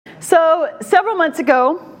So several months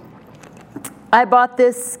ago, I bought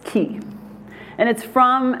this key. And it's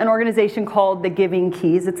from an organization called The Giving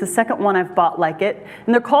Keys. It's the second one I've bought like it.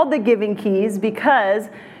 And they're called The Giving Keys because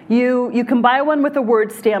you can buy one with a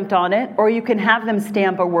word stamped on it, or you can have them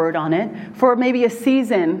stamp a word on it for maybe a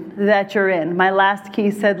season that you're in. My last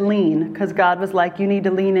key said lean, because God was like, you need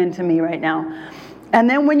to lean into me right now. And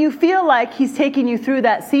then when you feel like He's taking you through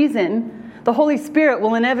that season, the Holy Spirit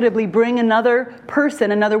will inevitably bring another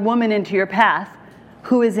person, another woman into your path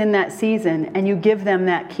who is in that season, and you give them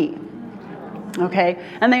that key. Okay,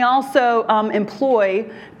 and they also employ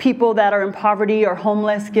people that are in poverty or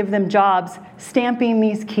homeless, give them jobs stamping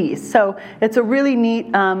these keys. So it's a really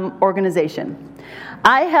neat organization.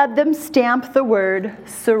 I had them stamp the word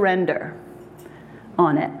surrender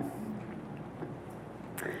on it.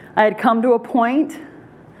 I had come to a point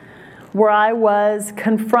where I was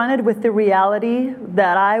confronted with the reality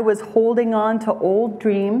that I was holding on to old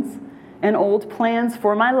dreams and old plans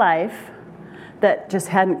for my life that just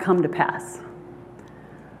hadn't come to pass.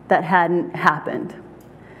 That hadn't happened.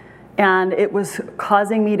 And it was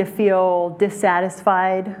causing me to feel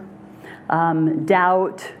dissatisfied,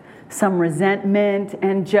 doubt, some resentment,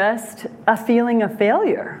 and just a feeling of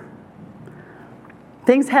failure.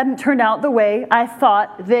 Things hadn't turned out the way I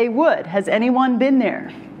thought they would. Has anyone been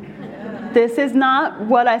there? This is not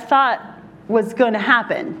what I thought was going to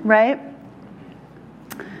happen, right?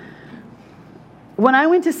 When I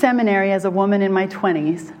went to seminary as a woman in my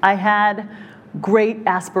 20s, I had great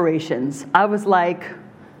aspirations. I was like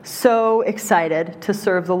so excited to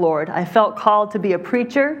serve the Lord. I felt called to be a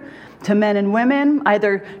preacher to men and women,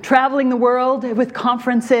 either traveling the world with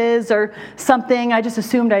conferences or something. I just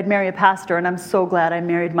assumed I'd marry a pastor, and I'm so glad I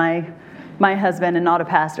married my husband and not a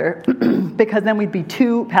pastor, because then we'd be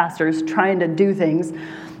two pastors trying to do things.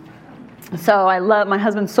 So I love my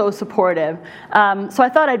husband's so supportive. So I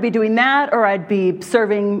thought I'd be doing that, or I'd be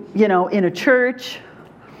serving, in a church.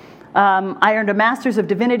 I earned a Master's of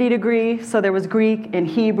Divinity degree, so there was Greek and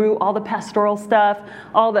Hebrew, all the pastoral stuff,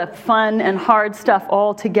 all the fun and hard stuff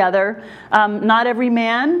all together. Not every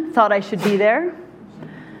man thought I should be there.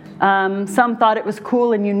 Some thought it was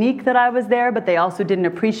cool and unique that I was there, but they also didn't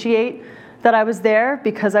appreciate that I was there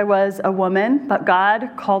because I was a woman, but God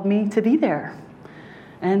called me to be there.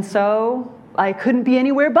 And so I couldn't be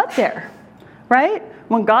anywhere but there, right?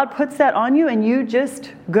 When God puts that on you and you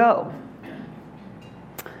just go.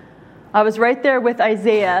 I was right there with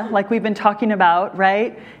Isaiah, like we've been talking about,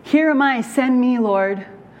 right? Here am I, send me, Lord.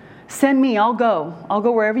 Send me, I'll go. I'll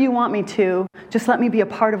go wherever you want me to. Just let me be a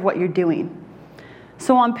part of what you're doing.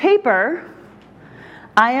 So on paper,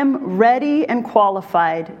 I am ready and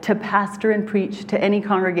qualified to pastor and preach to any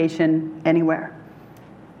congregation anywhere.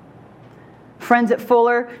 Friends at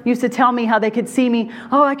Fuller used to tell me how they could see me,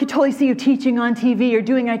 I could totally see you teaching on TV or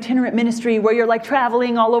doing itinerant ministry where you're like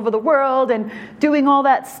traveling all over the world and doing all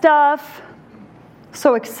that stuff.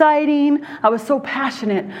 So exciting. I was so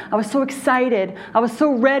passionate. I was so excited. I was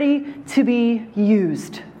so ready to be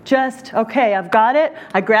used. Just, okay, I've got it.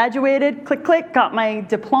 I graduated, click, click, got my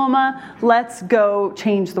diploma. Let's go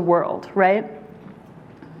change the world, right?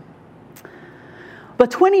 But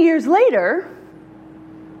 20 years later,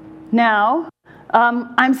 now,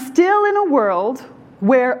 I'm still in a world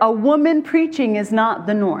where a woman preaching is not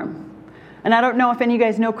the norm. And I don't know if any of you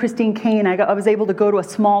guys know Christine Kane. I was able to go to a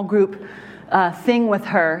small group thing with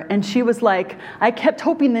her. And she was like, I kept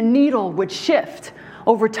hoping the needle would shift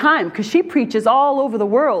over time because she preaches all over the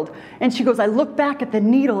world. And she goes, I look back at the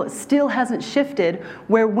needle, it still hasn't shifted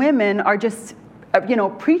where women are just,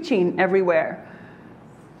 preaching everywhere.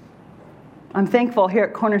 I'm thankful here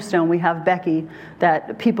at Cornerstone we have Becky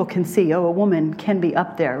that people can see, a woman can be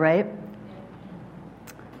up there, right?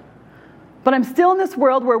 But I'm still in this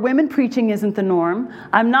world where women preaching isn't the norm.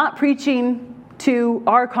 I'm not preaching to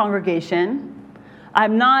our congregation.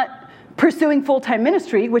 I'm not pursuing full-time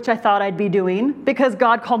ministry, which I thought I'd be doing because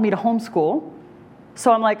God called me to homeschool.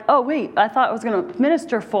 So I'm like, wait, I thought I was going to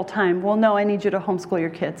minister full-time. Well, no, I need you to homeschool your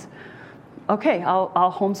kids. Okay,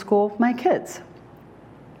 I'll homeschool my kids.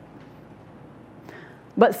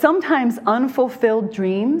 But sometimes unfulfilled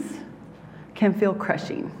dreams can feel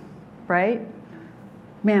crushing, right?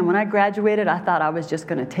 Man, when I graduated, I thought I was just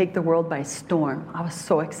going to take the world by storm. I was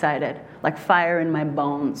so excited, like fire in my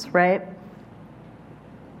bones, right?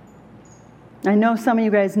 I know some of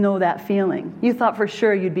you guys know that feeling. You thought for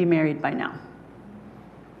sure you'd be married by now.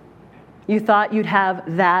 You thought you'd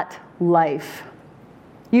have that life.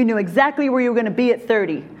 You knew exactly where you were going to be at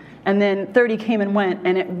 30. And then 30 came and went,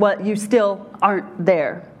 and you still aren't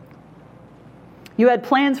there. You had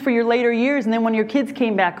plans for your later years, and then when your kids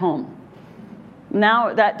came back home,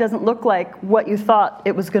 Now that doesn't look like what you thought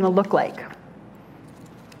it was going to look like.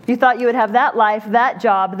 You thought you would have that life, that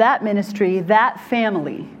job, that ministry, that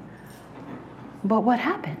family. But what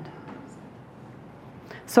happened?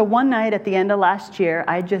 So one night at the end of last year,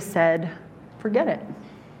 I just said, forget it.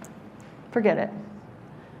 Forget it.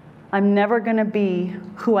 I'm never going to be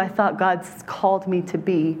who I thought God's called me to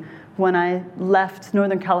be when I left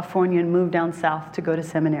Northern California and moved down south to go to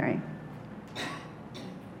seminary.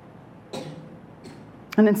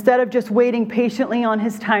 And instead of just waiting patiently on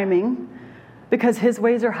his timing, because his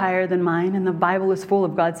ways are higher than mine, and the Bible is full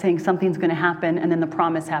of God saying something's going to happen, and then the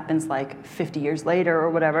promise happens like 50 years later or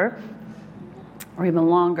whatever, or even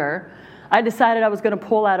longer, I decided I was going to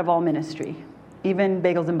pull out of all ministry, even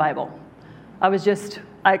Bagels and Bible.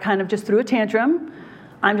 I kind of just threw a tantrum.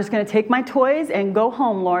 I'm just going to take my toys and go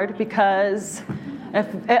home, Lord, because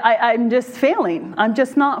I'm just failing. I'm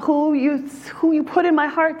just not who you put in my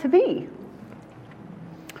heart to be.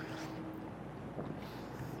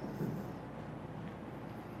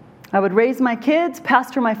 I would raise my kids,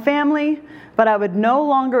 pastor my family, but I would no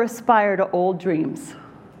longer aspire to old dreams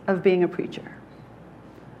of being a preacher.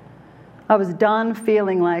 I was done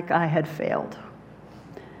feeling like I had failed.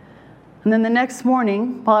 And then the next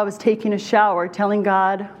morning, while I was taking a shower, telling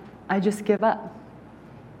God, I just give up.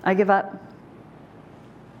 I give up.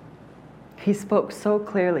 He spoke so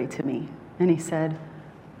clearly to me, and he said,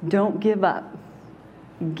 don't give up.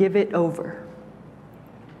 Give it over.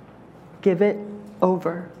 Give it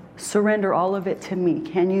over. Surrender all of it to me.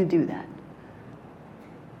 Can you do that?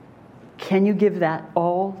 Can you give that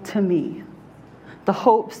all to me? The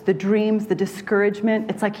hopes, the dreams, the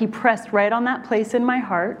discouragement, it's like he pressed right on that place in my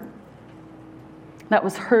heart that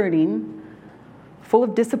was hurting, full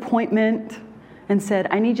of disappointment, and said,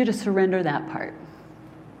 I need you to surrender that part.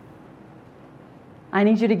 I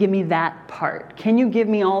need you to give me that part. Can you give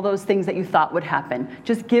me all those things that you thought would happen?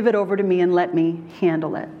 Just give it over to me and let me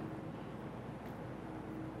handle it.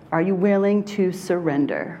 Are you willing to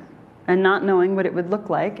surrender? And not knowing what it would look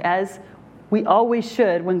like, as we always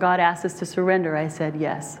should when God asks us to surrender, I said,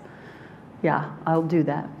 yes. Yeah, I'll do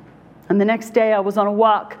that. And the next day I was on a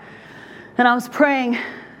walk, and I was praying,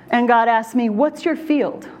 and God asked me, what's your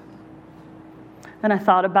field? And I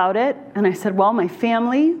thought about it, and I said, well, my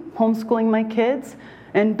family, homeschooling my kids,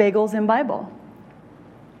 and Bagels and Bible.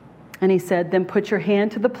 And he said, then put your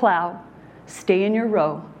hand to the plow, stay in your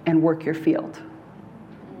row, and work your field.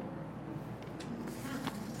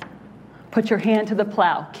 Put your hand to the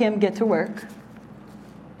plow. Kim, get to work.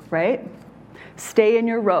 Right? Stay in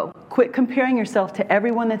your row. Quit comparing yourself to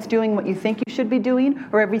everyone that's doing what you think you should be doing,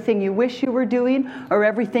 or everything you wish you were doing, or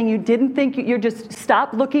everything you didn't think. You're just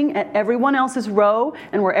stop looking at everyone else's row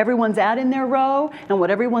and where everyone's at in their row and what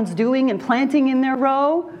everyone's doing and planting in their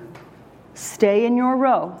row. Stay in your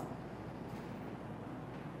row.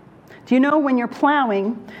 Do you know when you're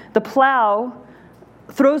plowing, the plow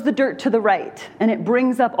throws the dirt to the right, and it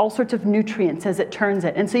brings up all sorts of nutrients as it turns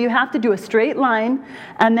it. And so you have to do a straight line,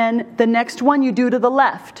 and then the next one you do to the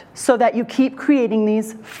left, so that you keep creating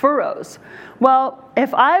these furrows. Well,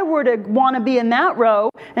 if I were to want to be in that row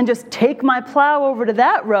and just take my plow over to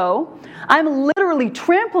that row, I'm literally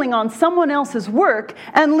trampling on someone else's work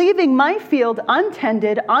and leaving my field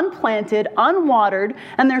untended, unplanted, unwatered,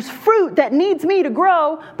 and there's fruit that needs me to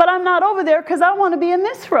grow, but I'm not over there because I want to be in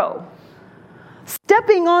this row.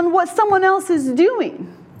 Stepping on what someone else is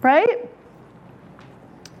doing, right?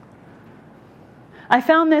 I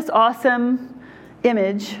found this awesome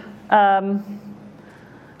image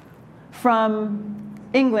from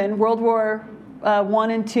England, World War I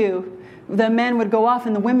and II. The men would go off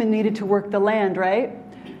and the women needed to work the land, right?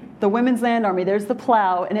 The Women's Land Army, there's the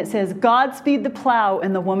plow, and it says, Godspeed the plow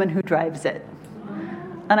and the woman who drives it.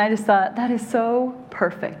 And I just thought, that is so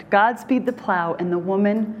perfect. Godspeed the plow and the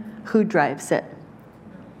woman who drives it.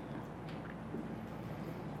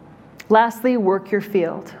 Lastly, work your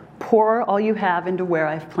field. Pour all you have into where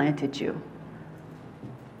I've planted you.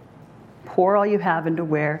 Pour all you have into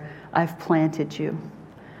where I've planted you.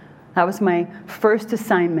 That was my first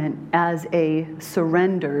assignment as a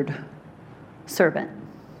surrendered servant.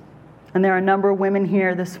 And there are a number of women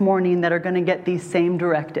here this morning that are going to get these same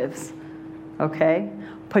directives. Okay?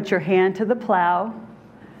 Put your hand to the plow,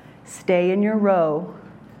 stay in your row,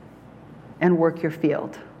 and work your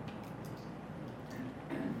field.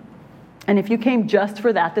 And if you came just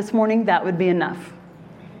for that this morning, that would be enough.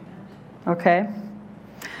 Okay?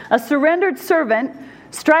 A surrendered servant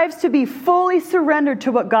strives to be fully surrendered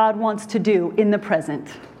to what God wants to do in the present.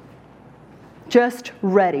 Just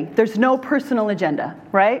ready. There's no personal agenda,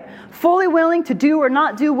 right? Fully willing to do or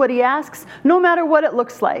not do what he asks, no matter what it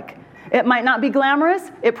looks like. It might not be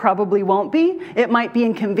glamorous. It probably won't be. It might be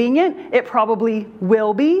inconvenient. It probably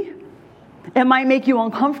will be. It might make you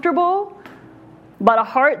uncomfortable. But a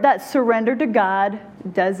heart that's surrendered to God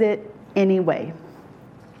does it anyway.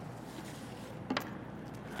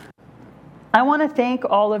 I want to thank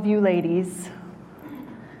all of you ladies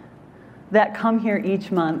that come here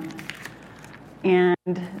each month and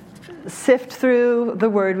sift through the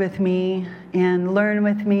Word with me and learn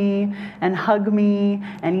with me and hug me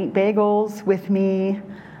and eat bagels with me.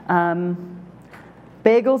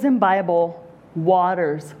 Bagels and Bible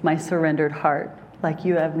waters my surrendered heart like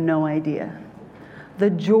you have no idea. The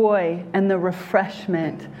joy and the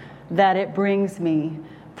refreshment that it brings me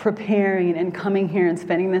preparing and coming here and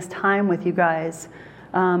spending this time with you guys.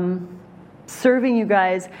 Serving you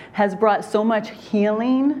guys has brought so much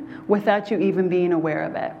healing without you even being aware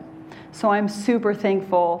of it. So I'm super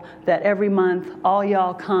thankful that every month all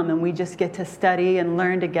y'all come and we just get to study and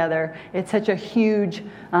learn together. It's such a huge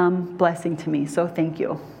blessing to me, so thank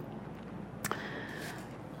you.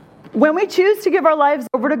 When we choose to give our lives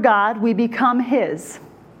over to God, we become His,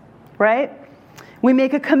 right? We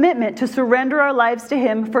make a commitment to surrender our lives to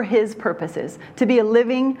Him for His purposes, to be a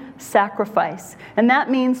living sacrifice. And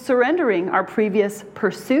that means surrendering our previous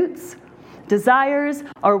pursuits, desires,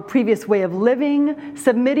 our previous way of living,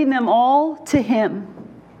 submitting them all to Him.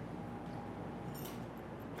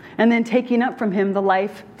 And then taking up from Him the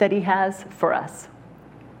life that He has for us.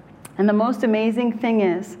 And the most amazing thing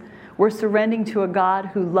is, we're surrendering to a God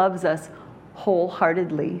who loves us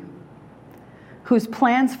wholeheartedly, whose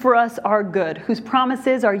plans for us are good, whose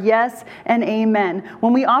promises are yes and amen.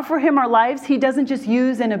 When we offer Him our lives, He doesn't just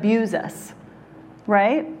use and abuse us,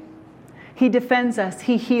 right? He defends us,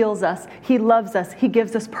 He heals us, He loves us, He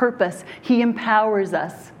gives us purpose, He empowers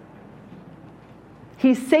us.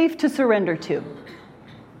 He's safe to surrender to.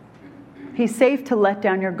 He's safe to let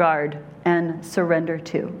down your guard and surrender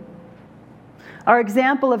to. Our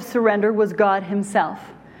example of surrender was God Himself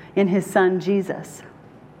in His Son Jesus.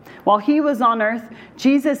 While He was on earth,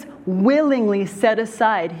 Jesus willingly set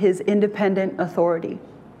aside His independent authority.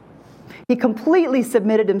 He completely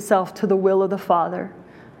submitted Himself to the will of the Father.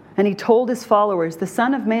 And He told His followers, the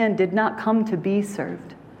Son of Man did not come to be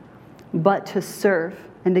served, but to serve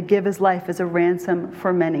and to give His life as a ransom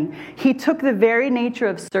for many. He took the very nature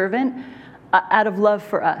of servant out of love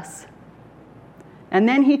for us. And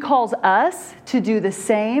then He calls us to do the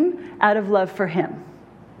same out of love for Him.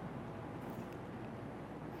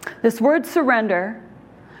 This word surrender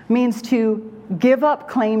means to give up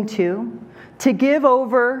claim to give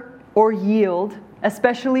over or yield,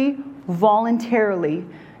 especially voluntarily,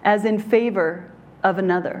 as in favor of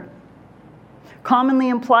another. Commonly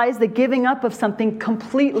implies the giving up of something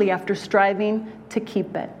completely after striving to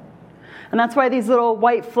keep it. And that's why these little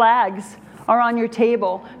white flags are on your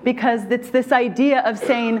table, because it's this idea of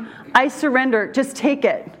saying, I surrender, just take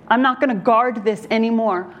it. I'm not going to guard this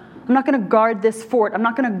anymore. I'm not going to guard this fort. I'm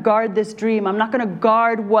not going to guard this dream. I'm not going to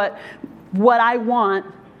guard what I want.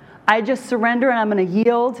 I just surrender and I'm going to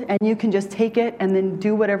yield, and you can just take it and then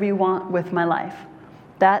do whatever you want with my life.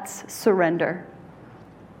 That's surrender.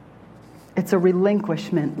 It's a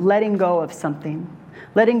relinquishment, letting go of something.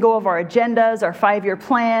 Letting go of our agendas, our 5-year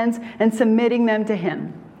plans, and submitting them to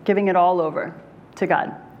Him. Giving it all over to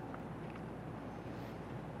God.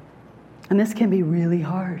 And this can be really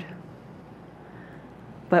hard.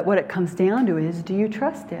 But what it comes down to is, do you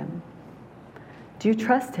trust Him? Do you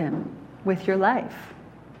trust Him with your life?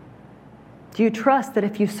 Do you trust that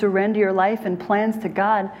if you surrender your life and plans to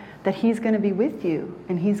God, that He's going to be with you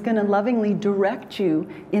and He's going to lovingly direct you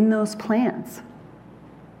in those plans?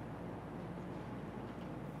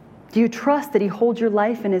 Do you trust that He holds your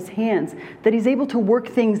life in His hands, that He's able to work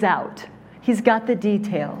things out? He's got the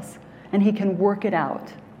details, and He can work it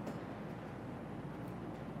out.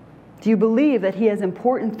 Do you believe that He has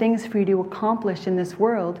important things for you to accomplish in this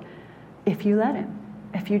world if you let Him,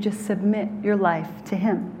 if you just submit your life to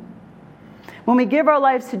Him? When we give our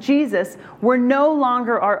lives to Jesus, we're no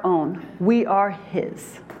longer our own. We are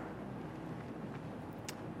His.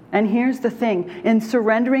 And here's the thing. In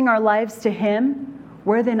surrendering our lives to Him,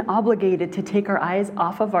 we're then obligated to take our eyes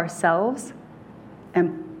off of ourselves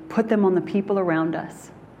and put them on the people around us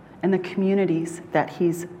and the communities that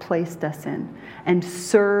He's placed us in, and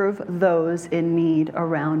serve those in need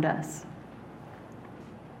around us.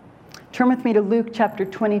 Turn with me to Luke chapter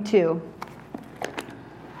 22.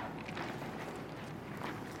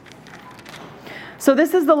 So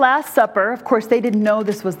this is the Last Supper. Of course, they didn't know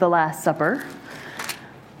this was the Last Supper.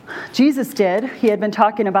 Jesus did. He had been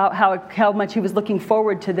talking about how much He was looking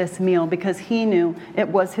forward to this meal, because He knew it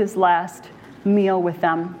was His last meal with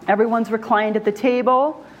them. Everyone's reclined at the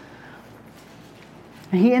table.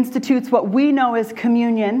 And he institutes what we know as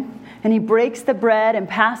communion, and he breaks the bread and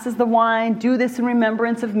passes the wine. Do this in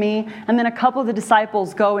remembrance of me. And then a couple of the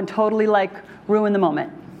disciples go and totally ruin the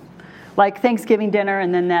moment. Like Thanksgiving dinner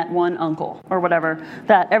and then that one uncle or whatever,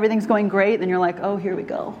 that everything's going great. Then you're like, oh, here we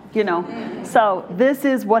go. So this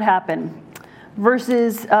is what happened. Verse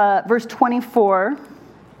 24.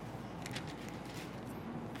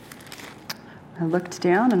 I looked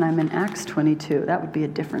down and I'm in Acts 22. That would be a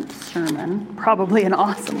different sermon. Probably an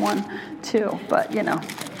awesome one too, but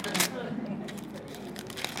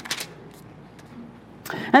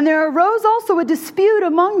And there arose also a dispute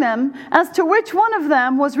among them as to which one of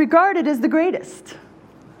them was regarded as the greatest.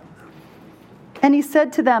 And he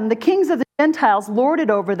said to them, the kings of the Gentiles lord it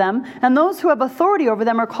over them, and those who have authority over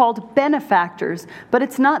them are called benefactors. But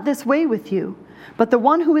it's not this way with you. But the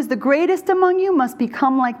one who is the greatest among you must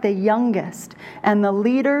become like the youngest, and the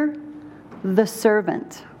leader the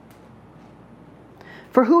servant.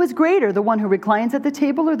 For who is greater, the one who reclines at the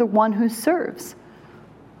table or the one who serves?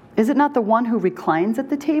 Is it not the one who reclines at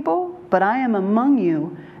the table? But I am among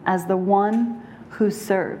you as the one who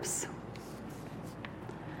serves.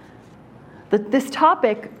 This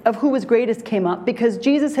topic of who was greatest came up because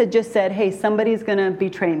Jesus had just said, hey, somebody's going to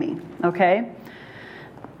betray me, okay?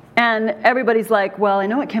 And everybody's like, well, I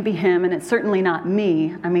know it can't be him, and it's certainly not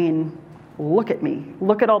me. I mean, look at me.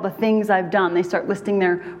 Look at all the things I've done. They start listing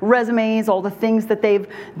their resumes, all the things that they've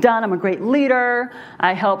done. I'm a great leader.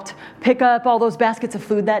 I helped pick up all those baskets of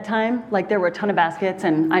food that time. There were a ton of baskets,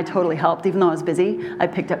 and I totally helped. Even though I was busy, I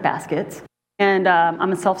picked up baskets. And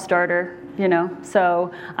I'm a self-starter,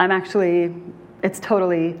 so it's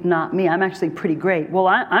totally not me. I'm actually pretty great. Well,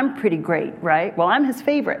 I'm pretty great, right? Well, I'm his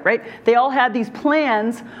favorite, right? They all had these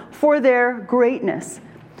plans for their greatness.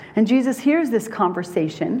 And Jesus hears this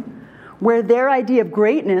conversation where their idea of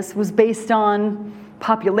greatness was based on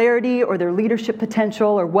popularity or their leadership potential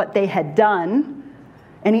or what they had done.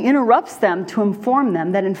 And he interrupts them to inform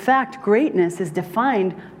them that, in fact, greatness is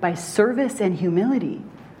defined by service and humility.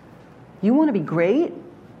 You want to be great?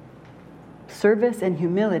 Service and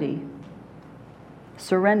humility.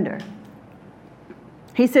 Surrender.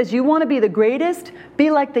 He says, you want to be the greatest?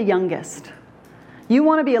 Be like the youngest. You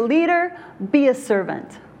want to be a leader? Be a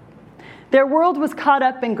servant. Their world was caught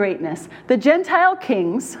up in greatness. The Gentile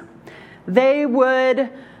kings, they lorded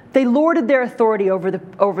their authority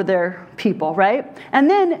over their people, right? And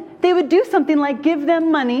then they would do something like give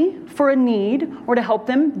them money for a need or to help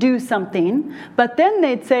them do something. But then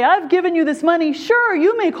they'd say, I've given you this money. Sure,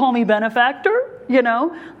 you may call me benefactor.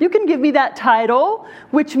 You can give me that title,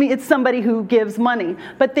 which means it's somebody who gives money.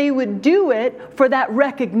 But they would do it for that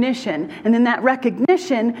recognition. And then that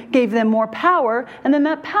recognition gave them more power. And then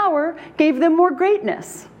that power gave them more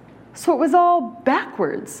greatness. So it was all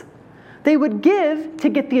backwards. They would give to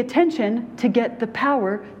get the attention, to get the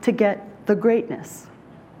power, to get the greatness.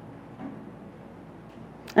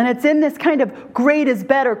 And it's in this kind of great is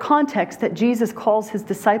better context that Jesus calls his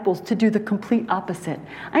disciples to do the complete opposite.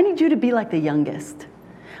 I need you to be like the youngest.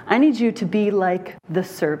 I need you to be like the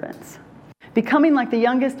servants. Becoming like the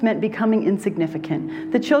youngest meant becoming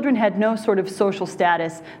insignificant. The children had no sort of social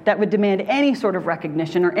status that would demand any sort of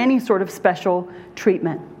recognition or any sort of special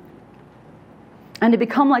treatment. And to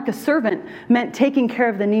become like a servant meant taking care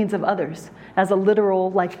of the needs of others, as a literal,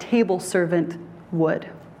 table servant would.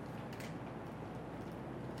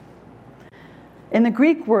 In the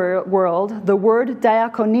Greek world, the word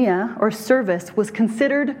diakonia, or service, was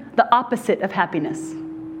considered the opposite of happiness,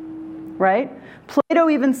 right? Plato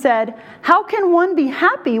even said, how can one be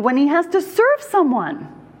happy when he has to serve someone?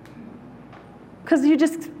 Because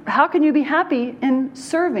how can you be happy in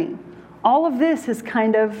serving? All of this is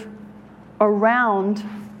kind of around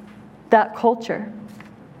that culture.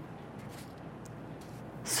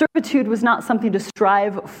 Servitude was not something to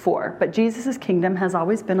strive for, but Jesus' kingdom has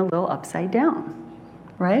always been a little upside down,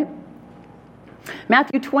 right?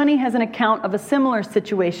 Matthew 20 has an account of a similar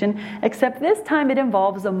situation, except this time it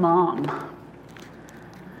involves a mom.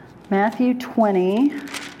 Matthew 20,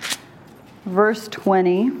 verse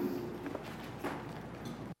 20.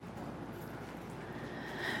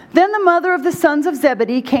 Then the mother of the sons of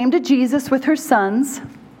Zebedee came to Jesus with her sons,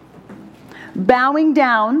 bowing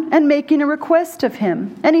down and making a request of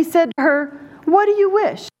him. And he said to her, what do you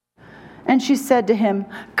wish? And she said to him,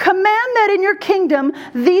 command that in your kingdom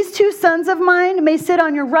these two sons of mine may sit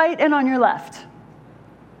on your right and on your left.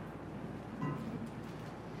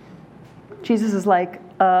 Jesus is like,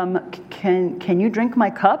 can you drink my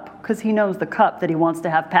cup? Because he knows the cup that he wants to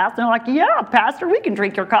have passed. And they're like, yeah, Pastor, we can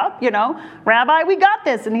drink your cup. Rabbi, we got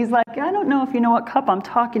this. And he's like, I don't know if you know what cup I'm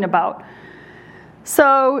talking about.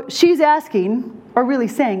 So she's asking, or really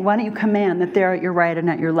saying, why don't you command that they're at your right and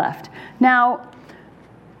at your left? Now,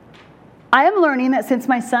 I am learning that since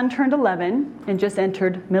my son turned 11 and just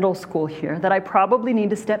entered middle school here, that I probably need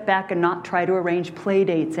to step back and not try to arrange play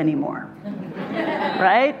dates anymore.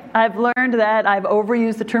 Right? I've learned that. I've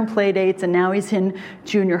overused the term play dates, and now he's in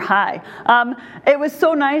junior high. It was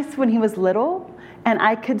so nice when he was little, and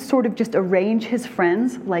I could sort of just arrange his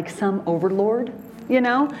friends like some overlord,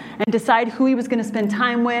 and decide who he was going to spend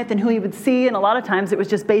time with and who he would see. And a lot of times it was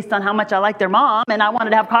just based on how much I liked their mom, and I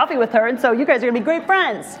wanted to have coffee with her, and so you guys are going to be great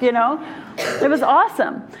friends, It was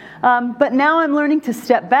awesome. But now I'm learning to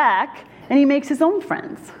step back, and he makes his own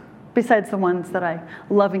friends, besides the ones that I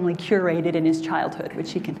lovingly curated in his childhood,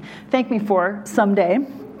 which he can thank me for someday.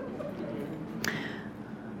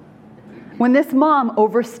 When this mom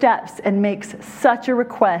oversteps and makes such a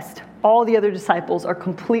request, all the other disciples are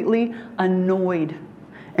completely annoyed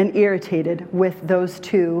and irritated with those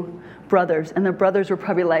two brothers. And the brothers were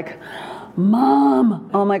probably like, Mom,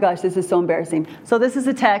 oh my gosh, this is so embarrassing. So this is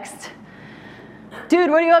a text. Dude,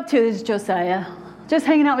 what are you up to? This is Josiah. Just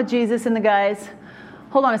hanging out with Jesus and the guys.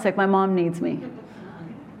 Hold on a sec, my mom needs me.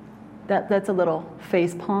 That's a little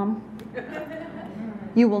face palm.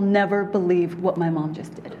 You will never believe what my mom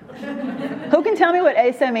just did. Who can tell me what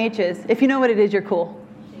SMH is? If you know what it is, you're cool.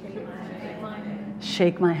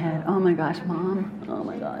 Shake my head. Oh my gosh, Mom. Oh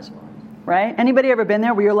my gosh. Right? Anybody ever been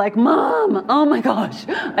there where you're like, Mom, oh my gosh,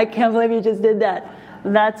 I can't believe you just did that.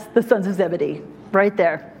 That's the sons of Zebedee right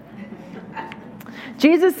there.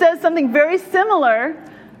 Jesus says something very similar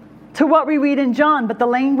to what we read in John, but the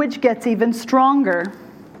language gets even stronger.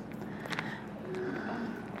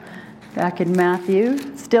 Back in Matthew,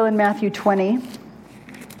 still in Matthew 20,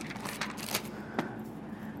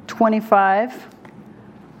 25.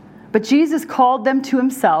 But Jesus called them to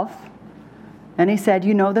himself, and he said,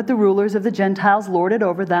 You know that the rulers of the Gentiles lord it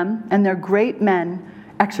over them, and their great men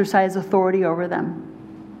exercise authority over them.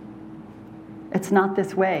 It's not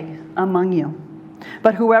this way among you.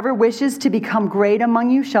 But whoever wishes to become great among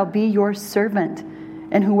you shall be your servant,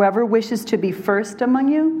 and whoever wishes to be first among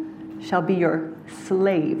you shall be your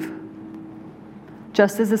slave.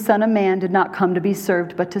 Just as the Son of Man did not come to be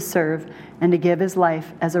served, but to serve, and to give his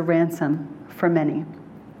life as a ransom for many.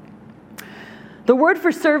 The word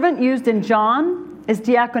for servant used in John is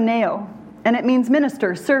diakoneo, and it means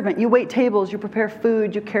minister, servant. You wait tables, you prepare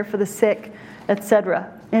food, you care for the sick,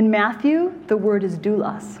 etc. In Matthew, the word is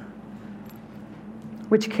doulos,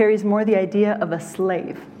 which carries more the idea of a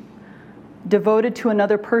slave, devoted to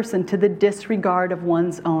another person to the disregard of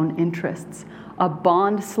one's own interests. A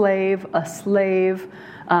bond slave, a slave.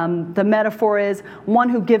 The metaphor is one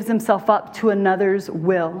who gives himself up to another's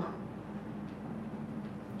will.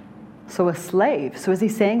 So a slave. So is he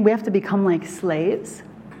saying we have to become like slaves?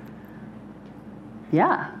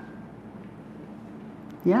 Yeah.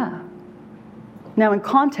 Now in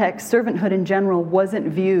context, servanthood in general wasn't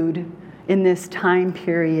viewed in this time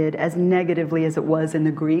period as negatively as it was in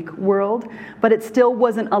the Greek world, but it still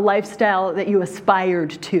wasn't a lifestyle that you aspired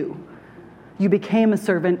to. You became a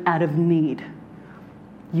servant out of need.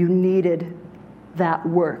 You needed that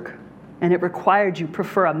work. And it required you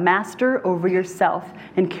prefer a master over yourself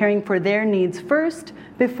and caring for their needs first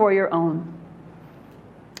before your own.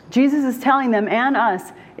 Jesus is telling them and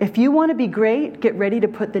us, if you want to be great, get ready to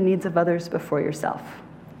put the needs of others before yourself.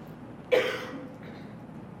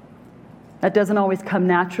 That doesn't always come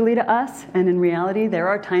naturally to us, and in reality, there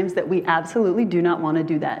are times that we absolutely do not want to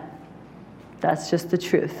do that. That's just the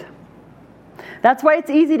truth. That's why it's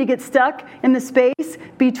easy to get stuck in the space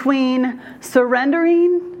between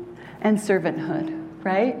surrendering and servanthood,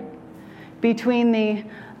 right? Between the,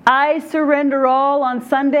 I surrender all on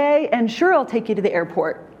Sunday, and sure, I'll take you to the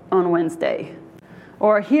airport on Wednesday.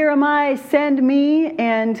 Or here am I, send me,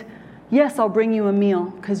 and yes, I'll bring you a meal,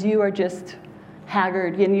 because you are just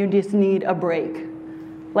haggard and you just need a break.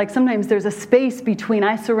 Like sometimes there's a space between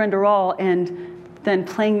I surrender all and then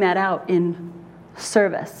playing that out in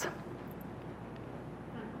service.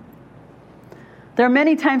 There are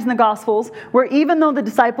many times in the Gospels where even though the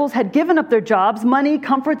disciples had given up their jobs, money,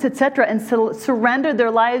 comforts, etc., and surrendered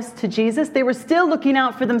their lives to Jesus, they were still looking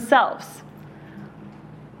out for themselves.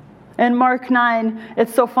 In Mark 9,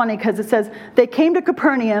 it's so funny because it says, they came to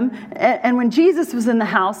Capernaum, and when Jesus was in the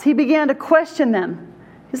house, he began to question them.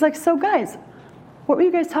 He's like, so guys, what were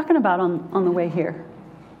you guys talking about on the way here?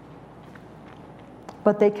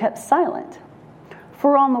 But they kept silent.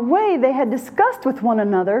 For on the way they had discussed with one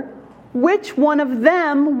another which one of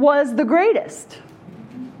them was the greatest.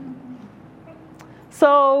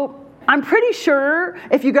 So I'm pretty sure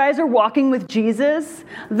if you guys are walking with Jesus,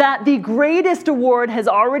 that the greatest award has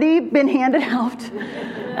already been handed out.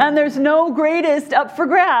 And there's no greatest up for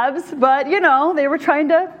grabs, but they were trying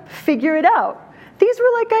to figure it out. These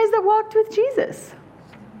were like guys that walked with Jesus,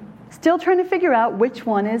 still trying to figure out which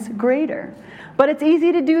one is greater. But it's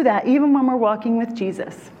easy to do that even when we're walking with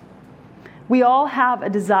Jesus. We all have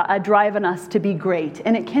a drive in us to be great,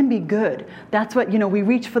 and it can be good. That's what, we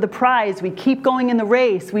reach for the prize. We keep going in the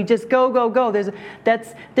race. We just go, go, go.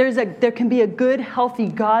 There can be a good, healthy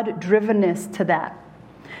God-drivenness to that.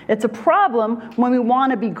 It's a problem when we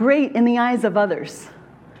want to be great in the eyes of others,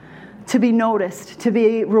 to be noticed, to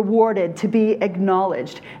be rewarded, to be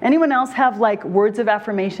acknowledged. Anyone else have words of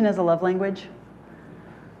affirmation as a love language?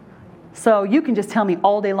 So you can just tell me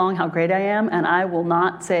all day long how great I am, and I will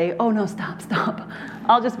not say, oh no, stop.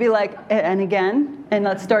 I'll just be like, and again, and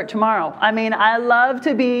let's start tomorrow. I love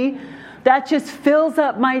to be, that just fills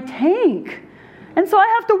up my tank. And so I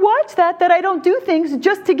have to watch that I don't do things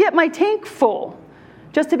just to get my tank full,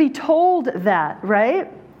 just to be told that,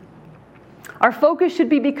 right? Our focus should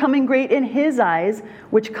be becoming great in His eyes,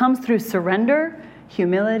 which comes through surrender,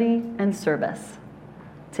 humility, and service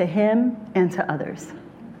to Him and to others.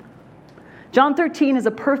 John 13 is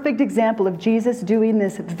a perfect example of Jesus doing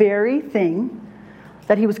this very thing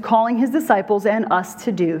that He was calling His disciples and us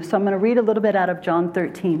to do. So I'm going to read a little bit out of John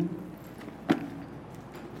 13.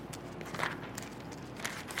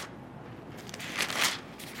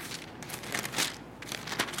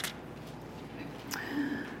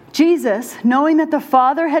 Jesus, knowing that the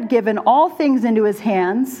Father had given all things into His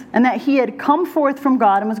hands and that He had come forth from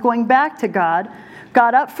God and was going back to God,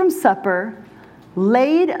 got up from supper,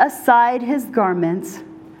 laid aside His garments,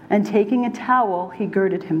 and taking a towel, He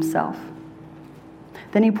girded Himself.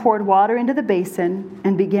 Then He poured water into the basin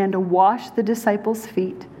and began to wash the disciples'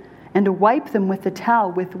 feet and to wipe them with the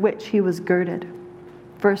towel with which He was girded.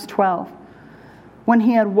 Verse 12. When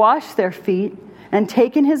He had washed their feet and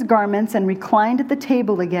taken His garments and reclined at the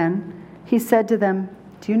table again, He said to them,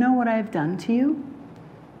 "Do you know what I have done to you?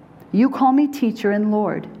 You call me teacher and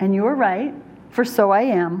Lord, and you are right, for so I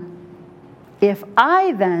am. If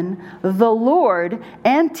I then, the Lord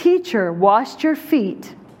and teacher, washed your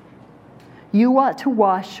feet, you ought to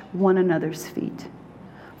wash one another's feet.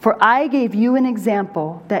 For I gave you an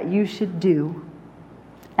example that you should do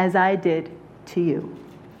as I did to you."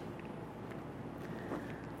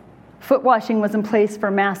 Foot washing was in place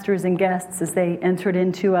for masters and guests as they entered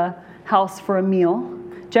into a house for a meal.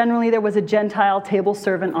 Generally, there was a Gentile table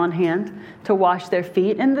servant on hand to wash their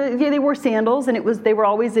feet. And they wore sandals, and they were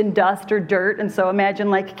always in dust or dirt. And so imagine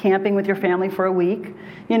camping with your family for a week,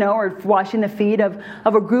 or washing the feet of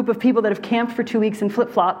a group of people that have camped for 2 weeks in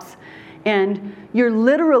flip-flops. And you're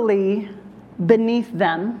literally beneath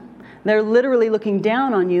them. They're literally looking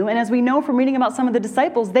down on you. And as we know from reading about some of the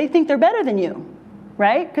disciples, they think they're better than you,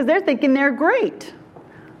 right? Because they're thinking they're great.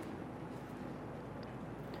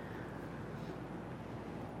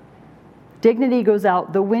 Dignity goes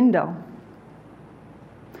out the window.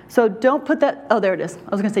 So don't put that, oh, there it is. I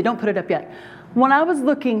was going to say, don't put it up yet. When I was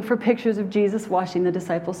looking for pictures of Jesus washing the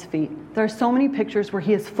disciples' feet, there are so many pictures where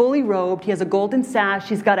He is fully robed, He has a golden sash,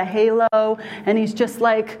 He's got a halo, and He's just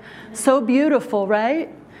so beautiful, right?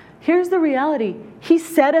 Here's the reality. He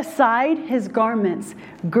set aside His garments,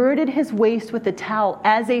 girded His waist with a towel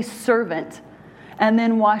as a servant, and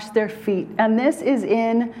then washed their feet. And this is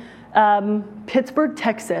in Pittsburgh,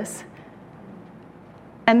 Texas.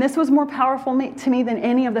 And this was more powerful to me than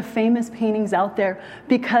any of the famous paintings out there,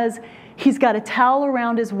 because He's got a towel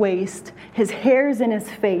around His waist, His hair's in His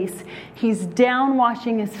face, He's down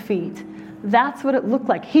washing His feet. That's what it looked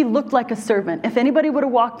like. He looked like a servant. If anybody would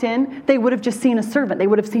have walked in, they would have just seen a servant. They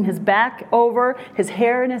would have seen His back over, His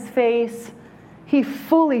hair in His face. He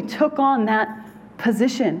fully took on that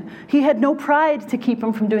position. He had no pride to keep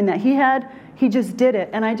Him from doing that. He just did it.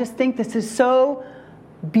 And I just think this is so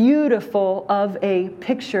beautiful of a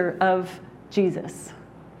picture of Jesus.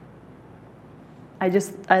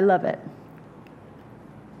 I love it.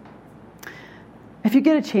 If you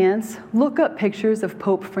get a chance, look up pictures of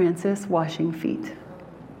Pope Francis washing feet.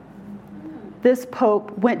 This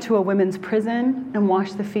Pope went to a women's prison and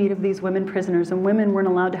washed the feet of these women prisoners, and women weren't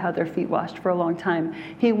allowed to have their feet washed for a long time.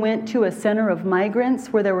 He went to a center of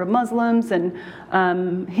migrants where there were Muslims and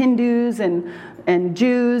Hindus and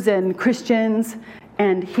Jews and Christians,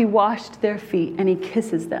 and He washed their feet and He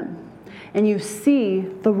kisses them. And you see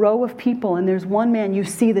the row of people, and there's one man, you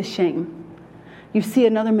see the shame. You see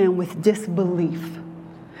another man with disbelief,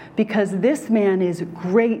 because this man is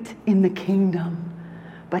great in the kingdom,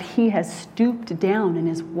 but he has stooped down and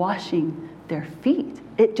is washing their feet.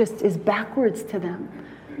 It just is backwards to them.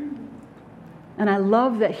 And I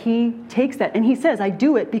love that he takes that. And he says, I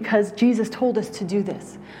do it because Jesus told us to do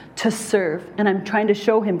this, to serve. And I'm trying to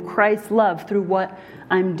show him Christ's love through what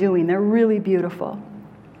I'm doing. They're really beautiful.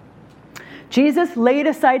 Jesus laid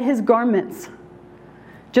aside his garments,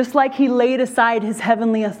 just like he laid aside his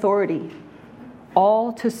heavenly authority,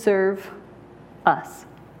 all to serve us.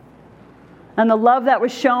 And the love that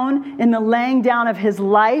was shown in the laying down of his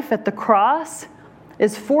life at the cross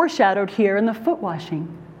is foreshadowed here in the foot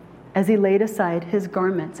washing, as he laid aside his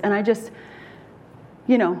garments. And I just,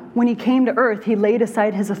 when he came to earth, he laid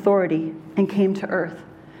aside his authority and came to earth.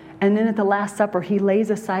 And then at the Last Supper, he lays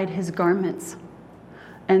aside his garments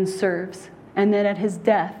and serves. And then at his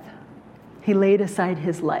death, he laid aside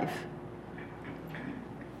his life.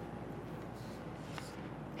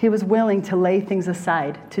 He was willing to lay things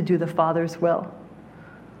aside to do the Father's will.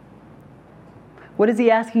 What is he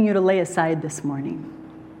asking you to lay aside this morning?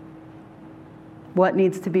 What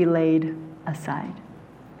needs to be laid aside?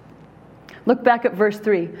 Look back at verse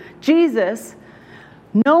 3. Jesus,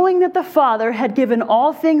 knowing that the Father had given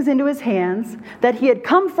all things into his hands, that he had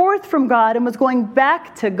come forth from God and was going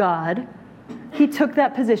back to God, he took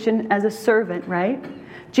that position as a servant, right?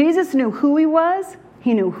 Jesus knew who he was.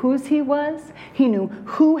 He knew whose he was. He knew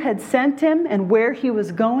who had sent him and where he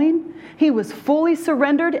was going. He was fully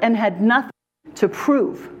surrendered and had nothing to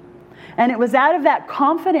prove. And it was out of that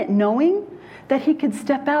confident knowing that he could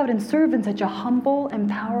step out and serve in such a humble and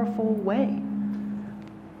powerful way.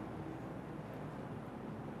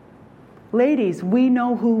 Ladies, we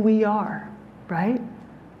know who we are, right?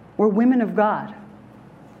 We're women of God.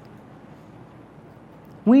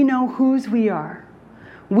 We know whose we are.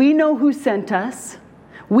 We know who sent us.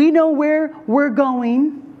 We know where we're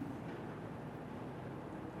going.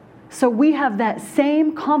 So we have that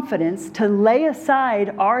same confidence to lay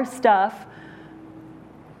aside our stuff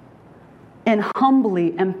and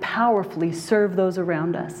humbly and powerfully serve those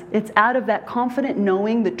around us. It's out of that confident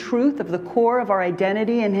knowing the truth of the core of our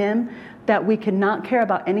identity in him that we cannot care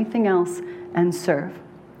about anything else and serve.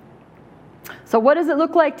 So what does it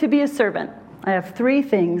look like to be a servant? I have 3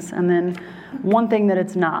 things and then one thing that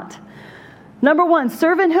it's not. Number 1,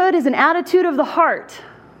 servanthood is an attitude of the heart.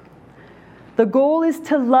 The goal is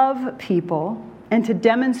to love people and to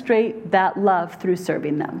demonstrate that love through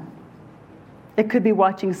serving them. It could be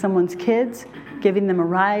watching someone's kids, giving them a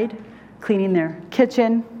ride, cleaning their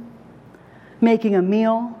kitchen, making a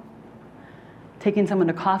meal, taking someone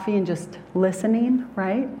to coffee and just listening,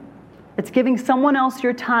 right? It's giving someone else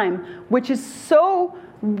your time, which is so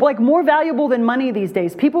more valuable than money these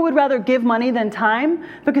days. People would rather give money than time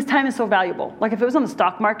because time is so valuable. Like if it was on the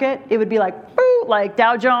stock market, it would be like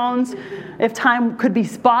Dow Jones. If time could be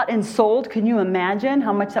bought and sold, can you imagine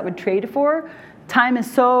how much that would trade for? Time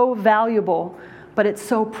is so valuable, but it's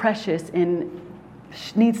so precious and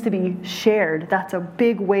needs to be shared. That's a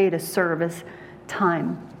big way to serve is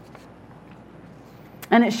time.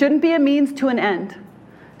 And it shouldn't be a means to an end.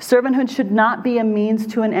 Servanthood should not be a means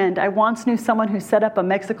to an end. I once knew someone who set up a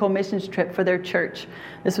Mexico missions trip for their church.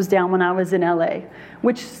 This was down when I was in LA,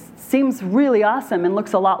 which seems really awesome and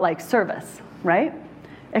looks a lot like service, right?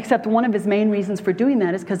 Except one of his main reasons for doing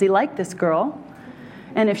that is because he liked this girl.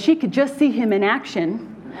 And if she could just see him in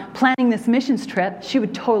action, planning this missions trip, she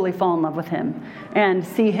would totally fall in love with him and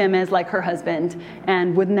see him as like her husband.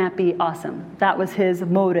 And wouldn't that be awesome? That was his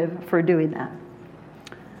motive for doing that.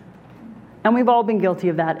 And we've all been guilty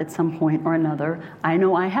of that at some point or another. I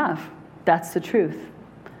know I have. That's the truth.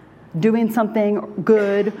 Doing something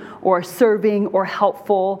good or serving or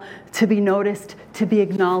helpful to be noticed, to be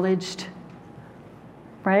acknowledged,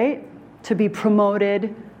 right? To be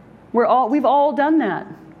promoted. We've all done that.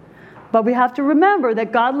 But we have to remember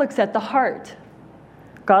that God looks at the heart.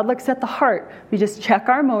 God looks at the heart. We just check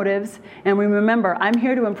our motives and we remember, I'm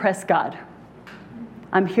here to impress God.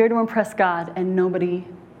 I'm here to impress God and nobody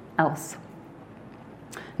else.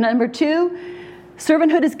 Number 2,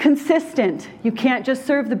 servanthood is consistent. You can't just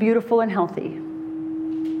serve the beautiful and healthy.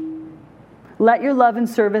 Let your love and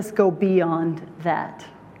service go beyond that,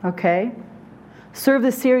 okay? Serve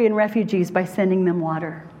the Syrian refugees by sending them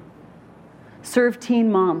water. Serve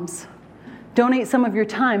teen moms. Donate some of your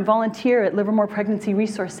time. Volunteer at Livermore Pregnancy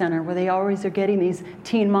Resource Center where they always are getting these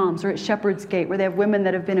teen moms, or at Shepherd's Gate where they have women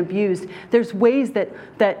that have been abused. There's ways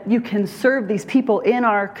that you can serve these people in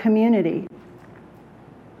our community.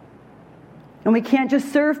 And we can't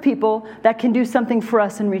just serve people that can do something for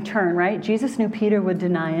us in return, right? Jesus knew Peter would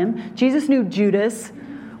deny him. Jesus knew Judas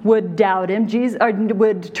would doubt him,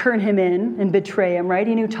 would turn him in and betray him, right?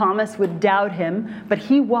 He knew Thomas would doubt him, but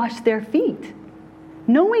he washed their feet.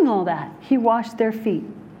 Knowing all that, he washed their feet.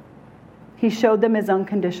 He showed them his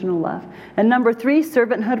unconditional love. And number 3,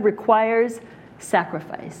 servanthood requires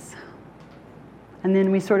sacrifice. And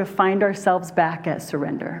then we sort of find ourselves back at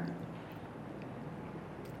surrender.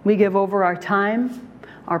 We give over our time,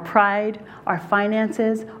 our pride, our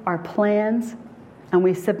finances, our plans, and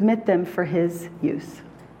we submit them for His use.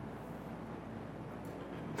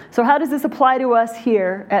 So how does this apply to us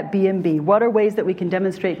here at B&B? What are ways that we can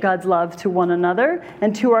demonstrate God's love to one another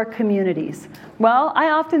and to our communities? Well, I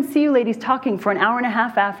often see you ladies talking for an hour and a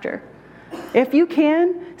half after. If you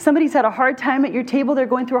can, somebody's had a hard time at your table, they're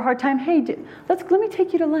going through a hard time, hey, let me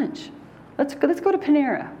take you to lunch. Let's go to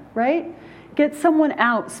Panera, right? Get someone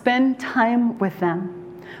out, spend time with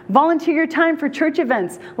them. Volunteer your time for church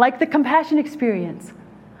events like the Compassion Experience,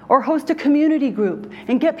 or host a community group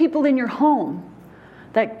and get people in your home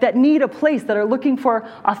that need a place, that are looking for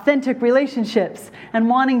authentic relationships and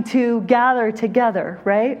wanting to gather together,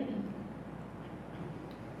 right?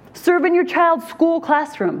 Serve in your child's school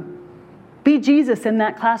classroom. Be Jesus in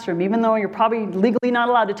that classroom. Even though you're probably legally not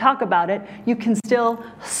allowed to talk about it, you can still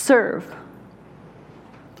serve.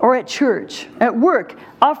 Or at church, at work,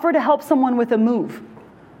 offer to help someone with a move.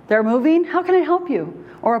 They're moving, how can I help you?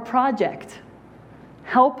 Or a project.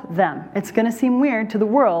 Help them. It's going to seem weird to the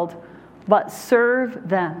world, but serve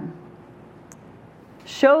them.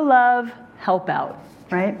 Show love, help out,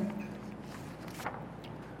 right?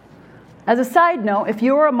 As a side note, if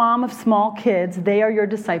you're a mom of small kids, they are your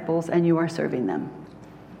disciples and you are serving them.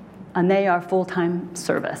 And they are full-time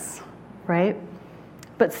service, right?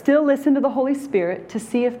 But still listen to the Holy Spirit to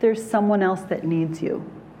see if there's someone else that needs you.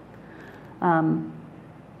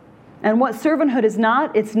 And what servanthood is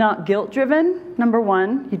not, it's not guilt-driven. Number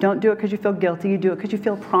one, you don't do it because you feel guilty. You do it because you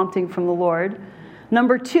feel prompting from the Lord.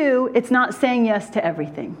 Number two, it's not saying yes to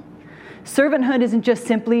everything. Servanthood isn't just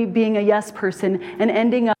simply being a yes person and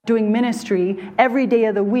ending up doing ministry every day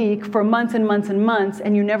of the week for months and months and months,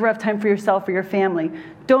 and you never have time for yourself or your family.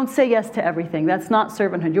 Don't say yes to everything. That's not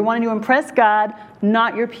servanthood. You're wanting to impress God,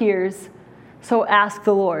 not your peers. So ask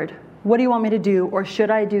the Lord, what do you want me to do, or should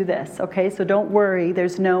I do this? Okay, so don't worry.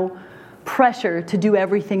 There's no pressure to do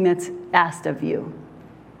everything that's asked of you.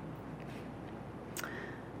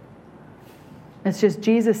 It's just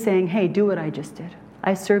Jesus saying, hey, do what I just did.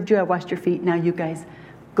 I served you, I washed your feet, now you guys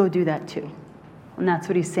go do that too. And that's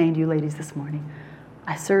what He's saying to you ladies this morning.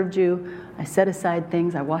 I served you, I set aside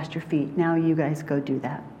things, I washed your feet, now you guys go do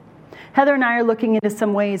that. Heather and I are looking into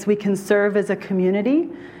some ways we can serve as a community,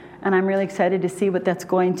 and I'm really excited to see what that's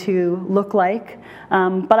going to look like.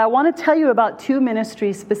 But I want to tell you about two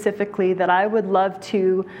ministries specifically that I would love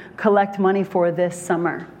to collect money for this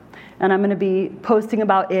summer. And I'm going to be posting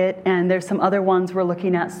about it, and there's some other ones we're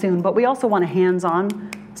looking at soon. But we also want a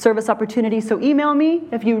hands-on service opportunity. So email me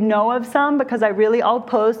if you know of some, because I'll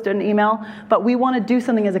post an email, but we want to do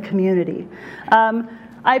something as a community.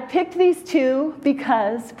 I picked these two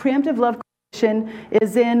because Preemptive Love Coalition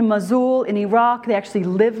is in Mosul in Iraq. They actually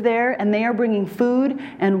live there, and they are bringing food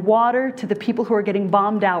and water to the people who are getting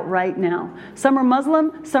bombed out right now. Some are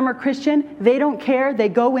Muslim, some are Christian. They don't care. They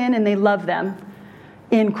go in and they love them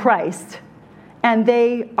in Christ, and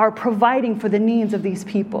they are providing for the needs of these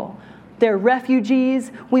people. They're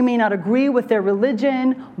refugees. We may not agree with their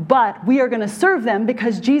religion, but we are going to serve them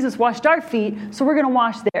because Jesus washed our feet, so we're going to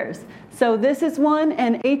wash theirs. So this is one,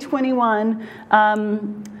 and A21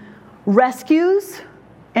 rescues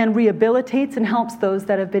and rehabilitates and helps those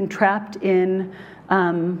that have been trapped in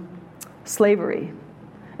slavery.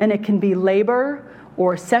 And it can be labor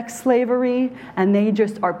or sex slavery, and they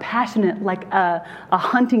just are passionate like a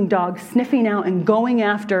hunting dog, sniffing out and going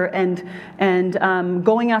after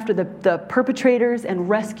going after the perpetrators and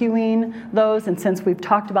rescuing those. And since we've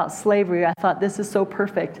talked about slavery, I thought this is so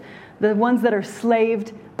perfect. The ones that are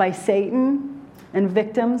slaved by Satan and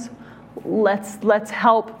victims, let's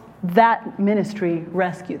help that ministry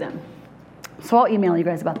rescue them. So I'll email you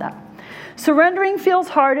guys about that. Surrendering feels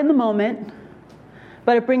hard in the moment,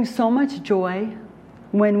 but it brings so much joy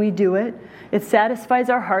when we do it. It satisfies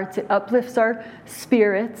our hearts. It uplifts our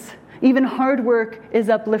spirits. Even hard work is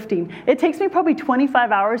uplifting. It takes me probably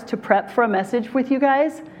 25 hours to prep for a message with you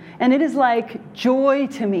guys, and it is like joy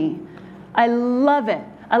to me. I love it.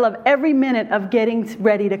 I love every minute of getting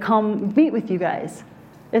ready to come meet with you guys.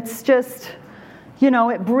 It's just,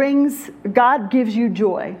 God gives you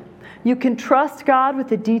joy. You can trust God with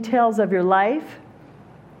the details of your life.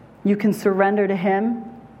 You can surrender to Him.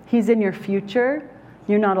 He's in your future.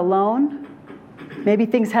 You're not alone. Maybe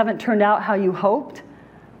things haven't turned out how you hoped,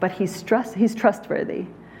 but He's trustworthy,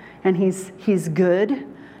 and He's good,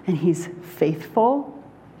 and He's faithful.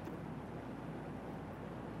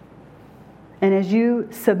 And as you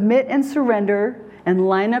submit and surrender and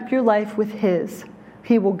line up your life with His,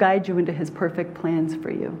 He will guide you into His perfect plans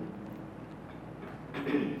for you.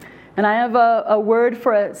 And I have a word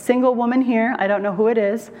for a single woman here. I don't know who it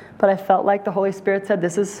is, but I felt like the Holy Spirit said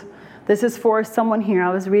this is for someone here.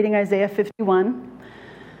 I was reading Isaiah 51,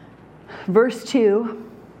 verse 2,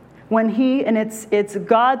 and it's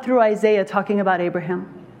God through Isaiah talking about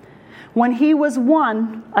Abraham. When he was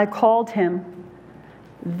one, I called him.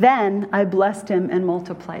 Then I blessed him and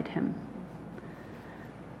multiplied him.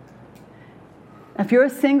 If you're a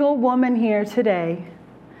single woman here today,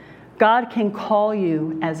 God can call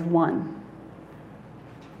you as one.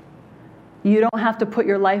 You don't have to put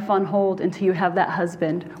your life on hold until you have that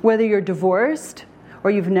husband. Whether you're divorced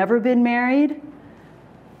or you've never been married,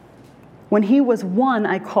 when he was one,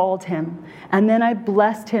 I called him, and then I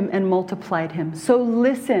blessed him and multiplied him. So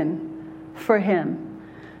listen for him,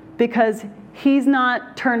 because he's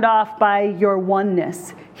not turned off by your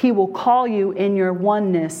oneness. He will call you in your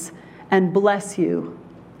oneness and bless you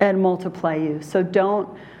and multiply you. So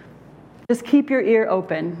just keep your ear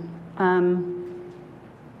open.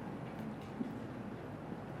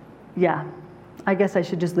 I guess I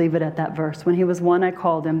should just leave it at that verse. When he was one, I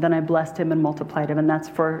called him, then I blessed him and multiplied him. And that's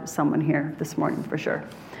for someone here this morning for sure.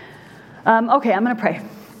 Okay, I'm going to pray.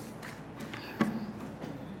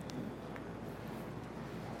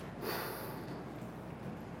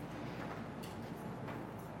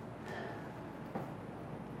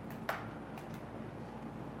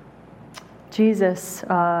 Jesus,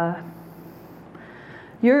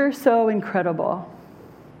 you're so incredible.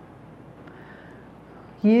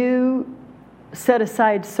 You set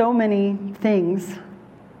aside so many things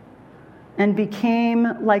and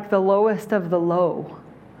became like the lowest of the low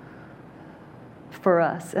for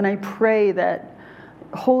us. And I pray that,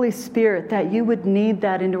 Holy Spirit, that you would knead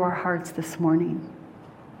that into our hearts this morning.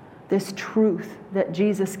 This truth that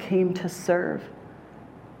Jesus came to serve.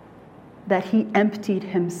 That he emptied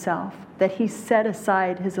himself. That he set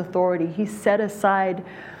aside his authority. He set aside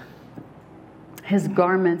his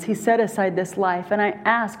garments. He set aside this life. And I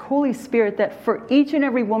ask, Holy Spirit, that for each and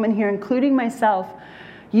every woman here, including myself,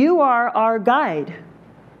 you are our guide.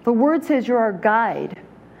 The word says you're our guide.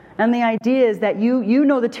 And the idea is that you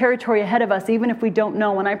know the territory ahead of us, even if we don't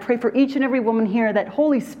know. And I pray for each and every woman here that,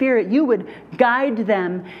 Holy Spirit, you would guide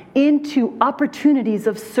them into opportunities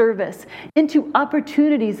of service, into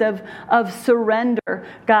opportunities of surrender,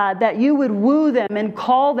 God, that you would woo them and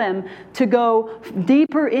call them to go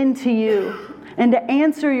deeper into you and to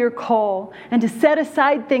answer your call and to set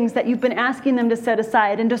aside things that you've been asking them to set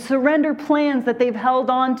aside and to surrender plans that they've held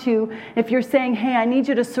on to. If you're saying, hey, I need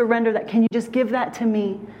you to surrender that, can you just give that to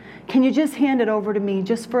me? Can you just hand it over to me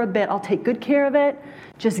just for a bit? I'll take good care of it.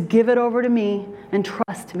 Just give it over to me and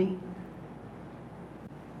trust me.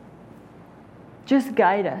 Just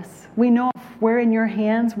guide us. We know if we're in your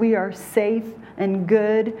hands, we are safe and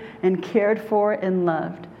good and cared for and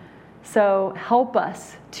loved. So help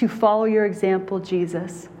us to follow your example,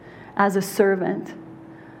 Jesus, as a servant,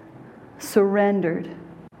 surrendered.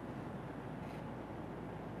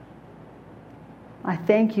 I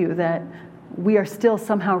thank you that we are still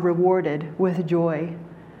somehow rewarded with joy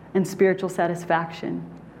and spiritual satisfaction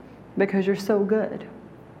because you're so good.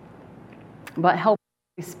 But help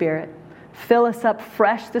us, Holy Spirit. Fill us up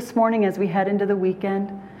fresh this morning as we head into the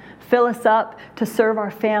weekend. Fill us up to serve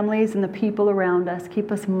our families and the people around us.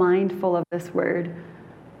 Keep us mindful of this word.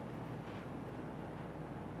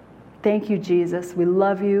 Thank you, Jesus. We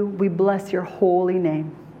love you. We bless your holy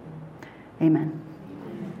name. Amen.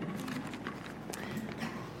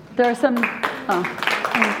 There are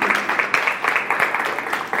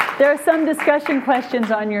some discussion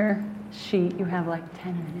questions on your sheet. You have like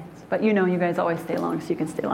 10 minutes. But you know you guys always stay long, so you can stay long.